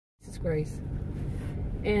Grace.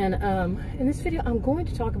 And in this video, I'm going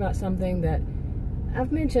to talk about something that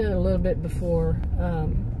I've mentioned a little bit before,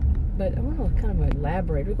 but I want to kind of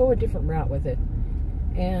elaborate. We'll go a different route with it.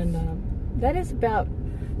 And that is about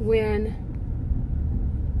when,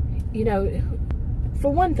 you know,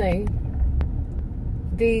 for one thing,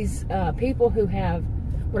 these people who have,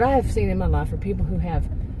 what I have seen in my life are people who have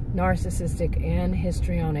narcissistic and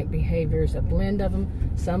histrionic behaviors, a blend of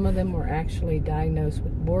them. Some of them were actually diagnosed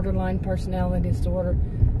with borderline personality disorder,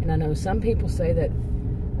 and I know some people say that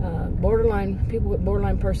people with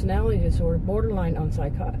borderline personality disorder, borderline on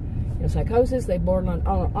psychosis, they borderline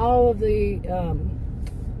on all of the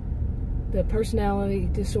personality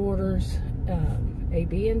disorders, A,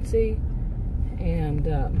 B, and C, and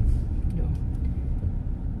you know,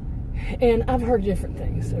 and I've heard different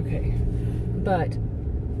things. Okay, but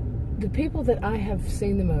the people that I have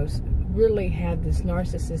seen the most really had this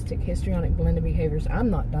narcissistic, histrionic blend of behaviors. I'm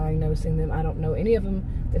not diagnosing them. I don't know any of them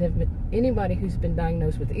that have been, anybody who's been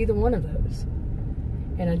diagnosed with either one of those.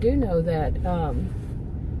 And I do know that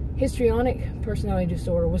histrionic personality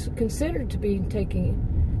disorder was considered to be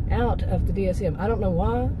taken out of the DSM. I don't know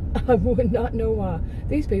why. I would not know why.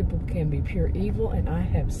 These people can be pure evil, and I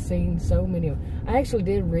have seen so many of them. I actually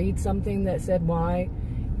did read something that said why,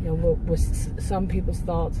 you know, what was some people's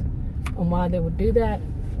thoughts on why they would do that.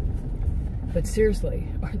 But seriously,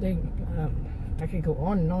 are they? I could go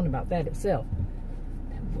on and on about that itself.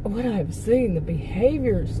 What I've seen, the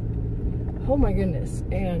behaviors, oh my goodness.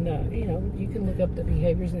 And you know, you can look up the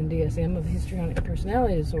behaviors in DSM of histrionic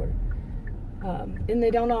personality disorder, and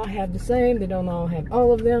they don't all have the same. They don't all have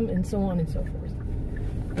all of them, and so on and so forth.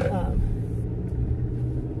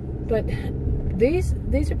 But these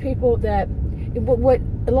are people that, what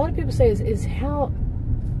a lot of people say is how,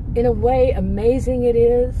 in a way, amazing it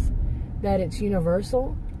is that it's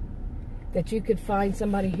universal, that you could find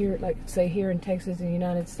somebody here, like say here in Texas in the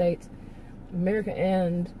United States, America,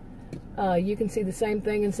 and you can see the same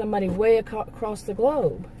thing in somebody way across the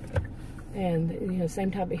globe, and you know,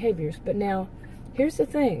 same type of behaviors. But now, here's the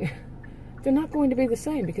thing: they're not going to be the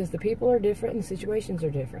same because the people are different and the situations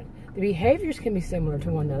are different. The behaviors can be similar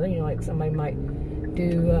to one another. You know, like somebody might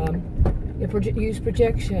do use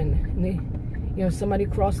projection, and you know, somebody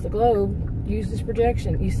across the globe uses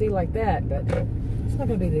projection. You see like that, but it's not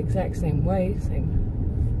going to be the exact same way,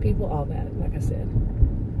 same people, all that, like I said.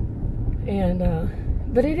 And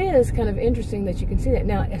but it is kind of interesting that you can see that.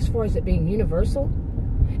 Now, as far as it being universal,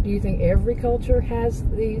 do you think every culture has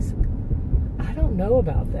these? I don't know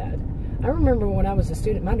about that. I remember when I was a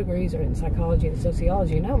student, my degrees are in psychology and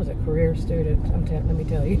sociology, and I was a career student, let me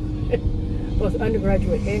tell you, both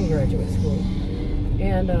undergraduate and graduate school.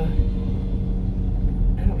 And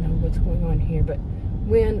I don't know what's going on here, but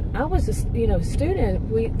when I was a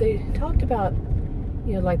student, they talked about,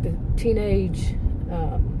 you know, like the teenage,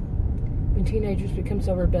 when teenagers become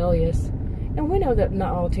so rebellious, and we know that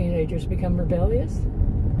not all teenagers become rebellious,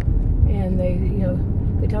 and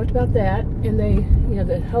they talked about that, and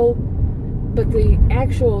but the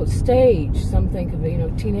actual stage, some think of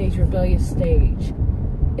it, teenage rebellious stage,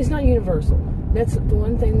 is not universal. That's the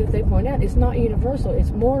one thing that they point out. It's not universal.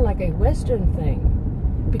 It's more like a Western thing.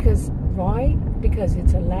 Because, why? Because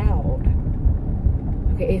it's allowed.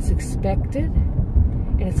 Okay, it's expected,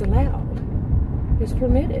 and it's allowed. It's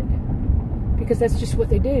permitted. Because that's just what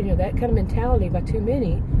they do. You know, that kind of mentality by too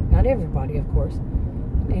many, not everybody, of course,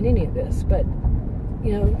 in any of this, but,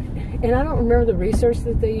 you know, and I don't remember the research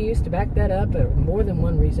that they used to back that up, but more than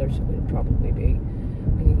one research would probably be.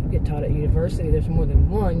 When you get taught at university, there's more than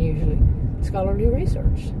one, usually, scholarly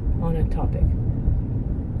research on a topic.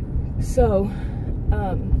 So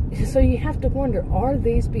you have to wonder, are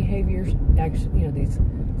these behaviors actually, these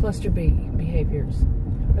cluster B behaviors,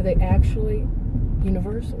 are they actually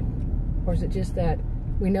universal? Or is it just that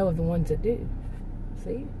we know of the ones that do?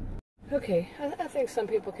 See? Okay, I think some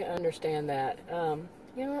people can understand that.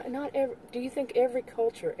 Do you think every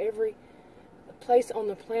culture, every place on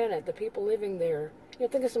the planet, the people living there,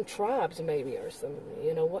 think of some tribes maybe, or some,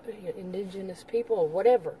 indigenous people, or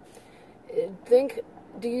whatever.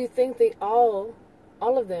 Do you think they all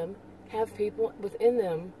of them have people within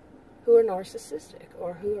them who are narcissistic,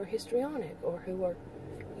 or who are histrionic, or who are,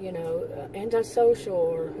 antisocial,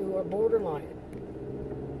 or who are borderline?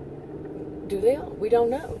 Do they all? We don't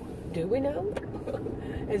know. Do we know?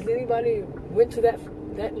 Has anybody went to that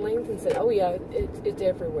length and said, oh yeah, it's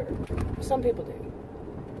everywhere? Some people do.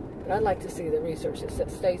 But I'd like to see the research that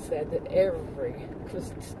states that every,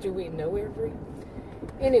 because do we know every?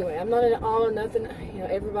 Anyway, I'm not an all or nothing,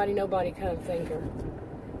 everybody, nobody kind of thinker.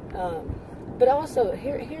 But also,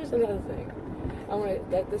 here's another thing.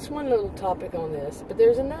 that's one little topic on this, but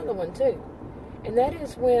there's another one too, and that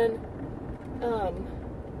is when,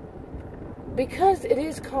 because it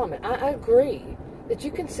is common. I agree that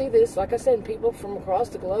you can see this, like I said, in people from across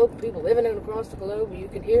the globe, people living across the globe. You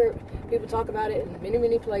can hear people talk about it in many,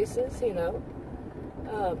 many places, you know.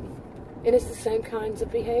 And it's the same kinds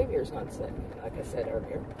of behaviors, like I said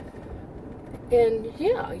earlier. And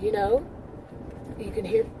yeah, you know, you can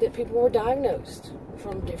hear that people were diagnosed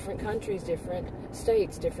from different countries, different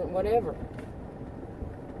states, different whatever.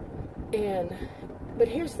 But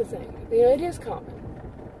here's the thing, you know, it is common.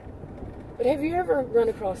 But have you ever run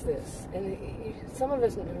across this? And some of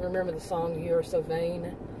us remember the song, "You Are So Vain."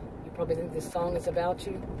 You probably think this song is about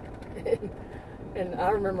you. And I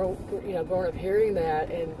remember, you know, growing up hearing that,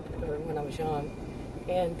 and when I was young,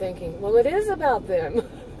 and thinking, well, it is about them.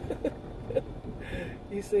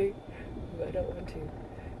 You see, I don't want to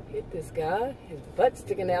hit this guy. His butt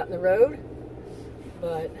sticking out in the road.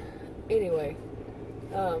 But anyway,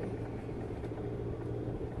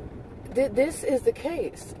 this is the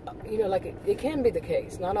case. You know, like it can be the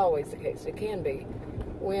case, not always the case. It can be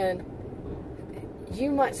when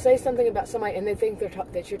you might say something about somebody and they think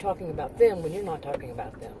that you're talking about them when you're not talking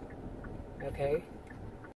about them. Okay?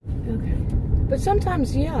 Okay. But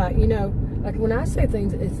sometimes, yeah, you know, like when I say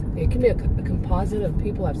things, it can be a composite of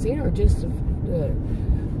people I've seen or just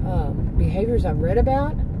behaviors I've read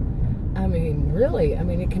about. I mean, really, I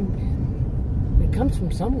mean, it comes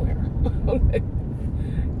from somewhere. Okay.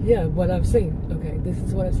 Yeah, what I've seen. Okay, this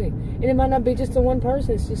is what I've seen. And it might not be just the one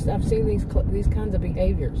person. It's just I've seen these kinds of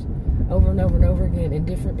behaviors over and over and over again in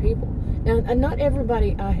different people. Now, and not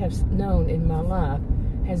everybody I have known in my life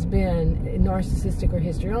has been narcissistic or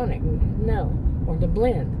histrionic. No. Or the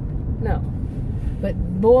blend. No. But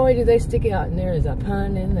boy, do they stick out, and there is a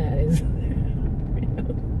pun in that. You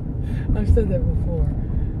know, I've said that before.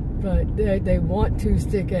 But they want to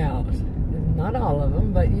stick out. Not all of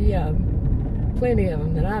them, but yeah, plenty of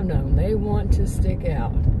them that I've known. They want to stick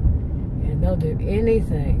out. And they'll do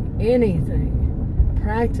anything,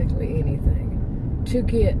 practically anything,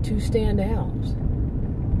 to stand out.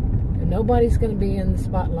 And nobody's going to be in the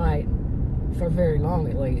spotlight for very long,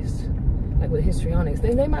 at least. Like with histrionics,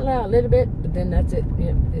 they might lie a little bit, but then that's it.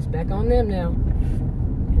 You know, it's back on them now.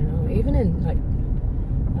 You know, even in like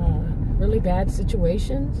really bad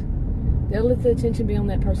situations, they'll let the attention be on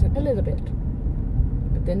that person a little bit,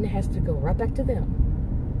 but then it has to go right back to them.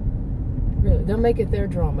 Really, they'll make it their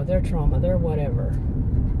drama, their trauma, their whatever.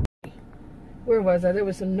 Where was I? There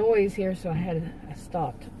was some noise here, so I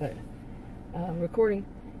stopped. But recording.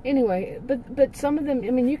 Anyway, but some of them, I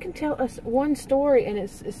mean, you can tell us one story and it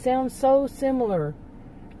sounds so similar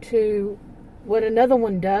to what another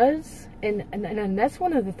one does, and that's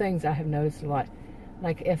one of the things I have noticed a lot.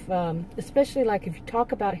 Like if, especially like if you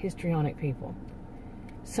talk about histrionic people,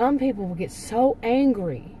 some people will get so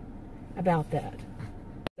angry about that.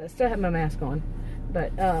 I still have my mask on,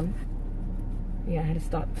 but yeah, I had to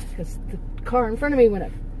stop because the car in front of me went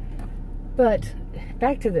up. But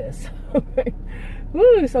back to this.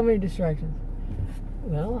 Woo, so many distractions.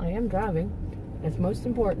 Well, I am driving. That's most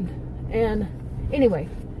important. And anyway,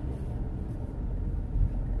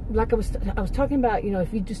 like I was talking about, you know,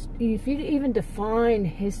 if you even define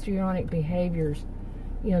histrionic behaviors,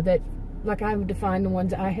 you know, that like I would define the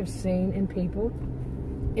ones I have seen in people,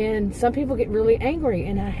 and some people get really angry,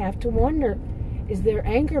 and I have to wonder, is their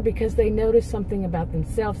anger because they notice something about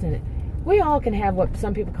themselves in it? We all can have what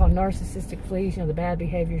some people call narcissistic fleas, you know, the bad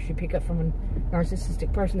behaviors you pick up from a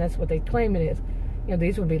narcissistic person. That's what they claim it is. You know,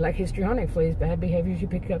 these would be like histrionic fleas, bad behaviors you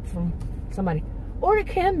pick up from somebody. Or it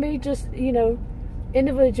can be just, you know,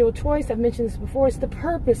 individual choice. I've mentioned this before. It's the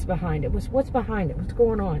purpose behind it. What's behind it? What's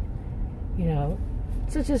going on? You know,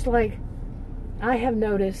 so just like I have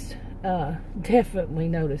noticed, definitely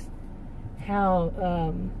noticed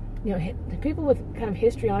how, you know, people with kind of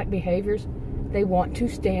histrionic behaviors, they want to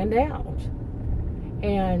stand out.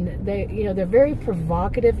 And they, you know, they're very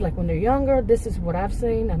provocative. Like when they're younger, this is what I've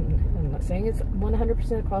seen. I'm not saying it's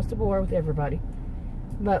 100% across the board with everybody.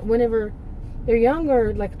 But whenever they're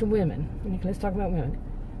younger, like the women, let's talk about women,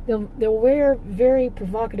 they'll wear very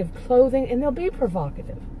provocative clothing, and they'll be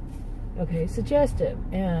provocative, okay, suggestive.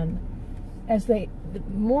 And as they,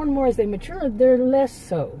 more and more as they mature, they're less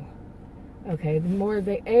so. Okay, the more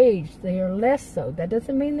they age, they are less so. That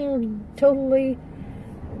doesn't mean they're totally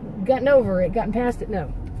gotten over it, gotten past it,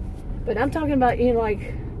 no. But I'm talking about, you know,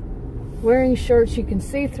 like wearing shirts you can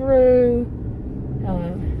see through,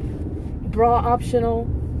 bra optional,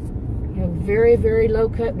 you know, very, very low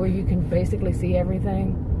cut where you can basically see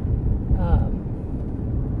everything.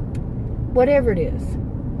 Whatever it is.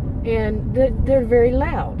 And they're very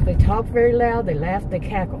loud. They talk very loud. They laugh. They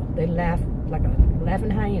cackle. They laugh like a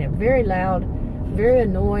laughing hyena. Very loud, very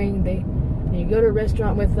annoying. You go to a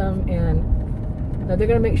restaurant with them, and they're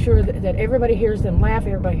going to make sure that everybody hears them laugh,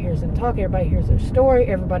 everybody hears them talk, everybody hears their story,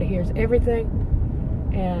 everybody hears everything.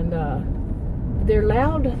 And they're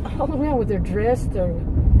loud all around with their dress, their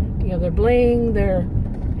bling, their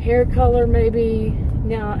hair color maybe.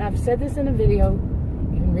 Now, I've said this in a video,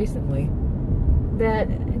 even recently, that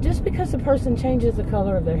just because a person changes the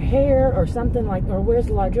color of their hair or something or wears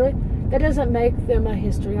a lot of jewelry, that doesn't make them a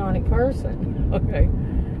histrionic person, okay?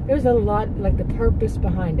 There's a lot, like the purpose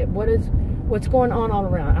behind it. What's going on all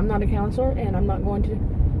around? I'm not a counselor, and I'm not going to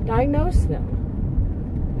diagnose them,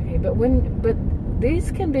 okay? But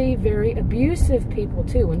these can be very abusive people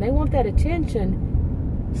too. When they want that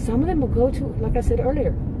attention, some of them will go to, like I said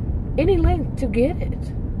earlier, any length to get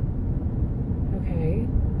it, okay?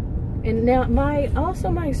 And now, my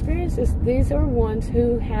experience is these are ones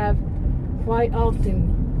who have quite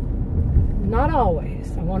often, not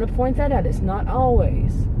always, I want to point that out, it's not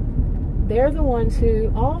always, they're the ones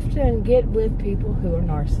who often get with people who are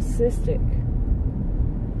narcissistic,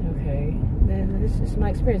 okay? This is my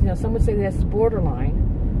experience. Now, some would say that's borderline,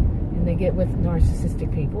 and they get with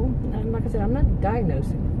narcissistic people. And like I said, I'm not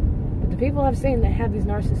diagnosing, but the people I've seen that have these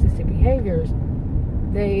narcissistic behaviors,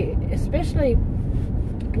 they, especially,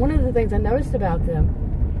 one of the things I noticed about them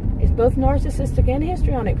is both narcissistic and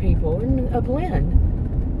histrionic people, and a blend,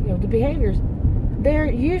 the behaviors,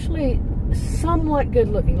 they're usually somewhat good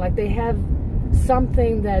looking, like they have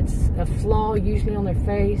something that's a flaw usually on their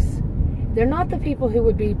face. They're not the people who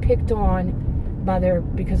would be picked on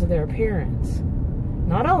because of their appearance.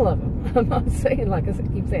 Not all of them. I'm not saying, like I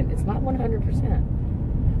keep saying, it's not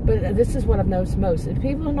 100%. But this is what I've noticed most.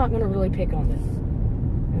 People are not going to really pick on them.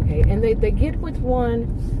 Okay, and they get with one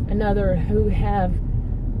another who have,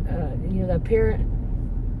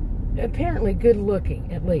 apparently good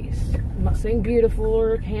looking, at least. I'm not saying beautiful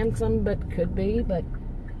or handsome, but could be. But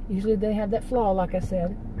usually they have that flaw, like I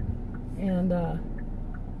said. And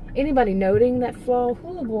anybody noting that flaw,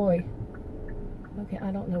 oh boy. Okay,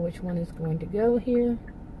 I don't know which one is going to go here.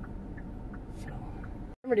 So, I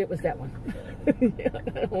remembered it was that one. Yeah,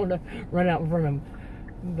 I don't want to run out in front of them.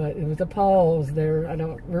 But it was a pause there. I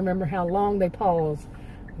don't remember how long they paused,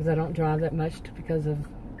 because I don't drive that much because of,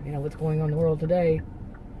 what's going on in the world today.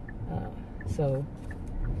 So,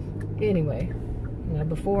 anyway,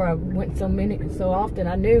 before I went so often,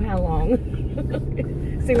 I knew how long.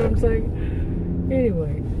 See what I'm saying?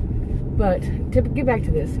 Anyway, but to get back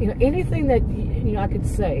to this, anything that, I could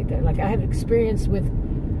say that, like, I have experience with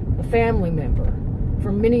a family member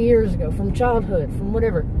from many years ago, from childhood, from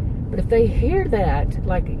whatever. But if they hear that,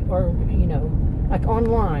 like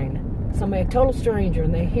online, somebody, a total stranger,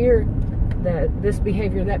 and they hear that this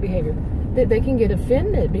behavior, that behavior, they can get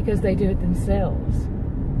offended because they do it themselves.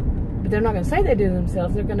 But they're not going to say they do it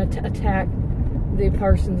themselves. They're going to attack the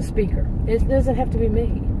person, the speaker. It doesn't have to be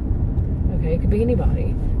me. Okay, it could be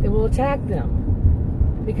anybody. They will attack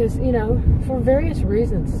them because, for various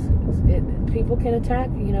reasons, people can attack.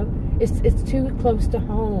 It's too close to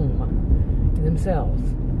home themselves.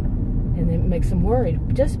 And it makes them worried.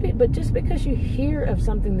 But just because you hear of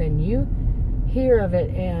something, then you hear of it,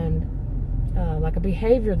 and like a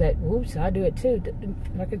behavior that, whoops, I do it too.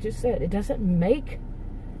 Like I just said, it doesn't make,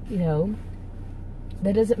 that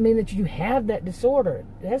doesn't mean that you have that disorder.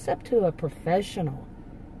 That's up to a professional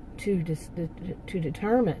to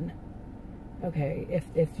determine. Okay,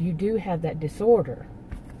 if you do have that disorder.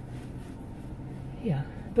 Yeah,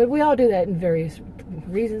 but we all do that in various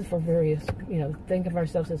reasons, for various, think of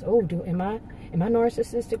ourselves as, oh, am I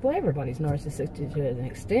narcissistic? Well, everybody's narcissistic to an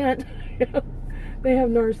extent. They have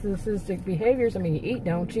narcissistic behaviors. I mean, you eat,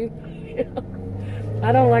 don't you?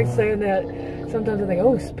 I don't like saying that. Sometimes I think,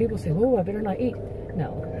 oh, people say, oh, I better not eat.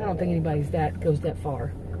 No, I don't think anybody's goes that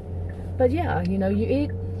far. But yeah, you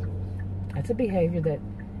eat. That's a behavior that,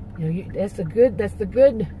 that's the good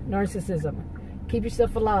narcissism. Keep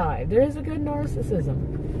yourself alive. There is a good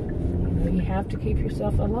narcissism. You have to keep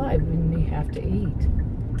yourself alive and you have to eat.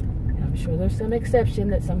 And I'm sure there's some exception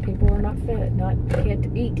that some people are not fed,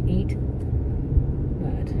 can't eat.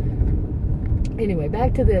 But anyway,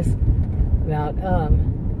 back to this about,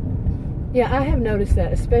 yeah, I have noticed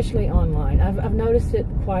that, especially online. I've noticed it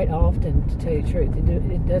quite often, to tell you the truth.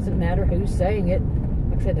 It doesn't matter who's saying it.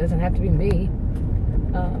 Like I said, it doesn't have to be me.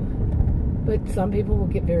 But some people will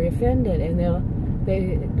get very offended, and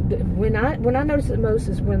when I notice it most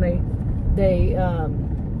is when they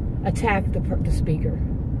attack the speaker.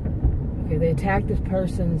 Okay, they attack this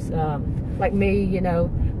person's, like me,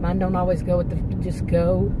 mine don't always go with just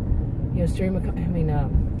go, stream of,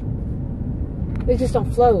 they just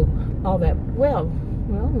don't flow all that well.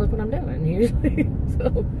 Well, look what I'm doing usually.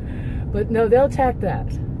 So, but no, they'll attack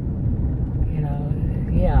that. You know,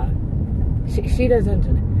 yeah. She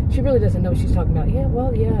doesn't. She really doesn't know what she's talking about. Yeah,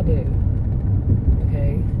 well, yeah, I do.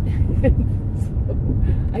 Okay.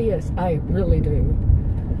 So, yes, I really do.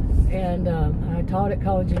 And I taught at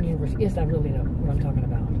college and university. Yes, I really know what I'm talking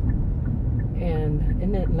about.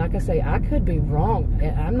 And then, like I say, I could be wrong.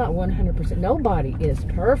 I'm not 100%. Nobody is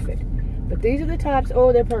perfect. But these are the types,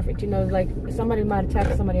 oh, they're perfect. You know, like somebody might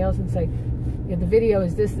attack somebody else and say, yeah, the video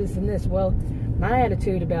is this, this, and this. Well, my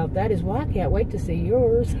attitude about that is, well, I can't wait to see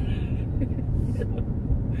yours.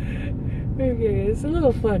 Okay, it's a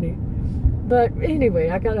little funny. But anyway,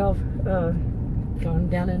 I got off, gone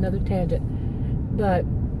down another tangent. But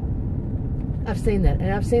I've seen that.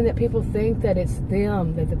 And I've seen that people think that it's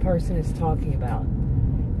them that the person is talking about.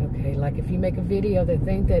 Okay, like if you make a video, they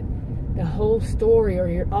think that the whole story or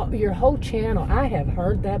your whole channel. I have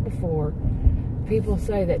heard that before. People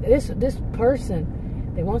say that this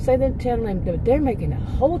person, they won't say the channel name, but they're making a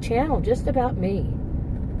whole channel just about me.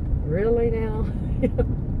 Really now?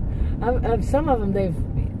 Some of them, they've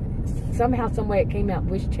somehow, some way it came out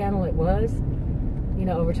which channel it was, you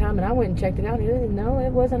know, over time, and I went and checked it out, and no,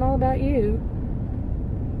 it wasn't all about you.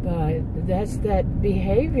 But that's that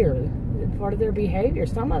behavior, part of their behavior,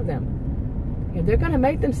 some of them. You know, they're going to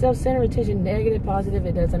make themselves center of attention, negative, positive,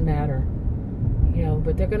 it doesn't matter. You know,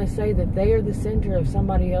 but they're going to say that they are the center of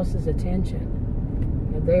somebody else's attention.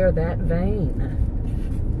 You know, they are that vain.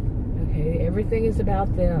 Okay, everything is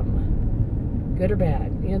about them, good or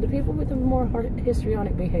bad. You know, the people with the more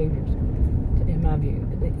histrionic behaviors, in my view,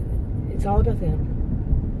 it's all about them.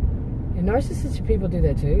 And narcissistic people do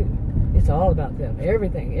that too. It's all about them.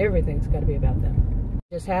 Everything's got to be about them.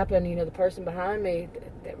 It just happened, you know, the person behind me,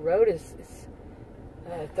 that road is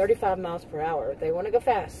 35 miles per hour. They want to go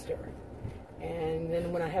faster. And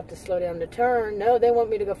then when I have to slow down to turn, no, they want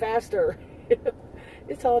me to go faster.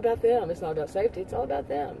 It's all about them. It's not about safety. It's all about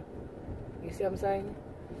them. You see what I'm saying?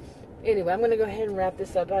 Anyway, I'm going to go ahead and wrap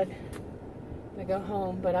this up. I'm going to go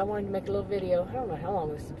home, but I wanted to make a little video. I don't know how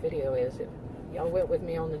long this video is. Y'all went with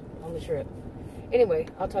me on the trip. Anyway,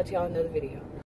 I'll talk to y'all in another video.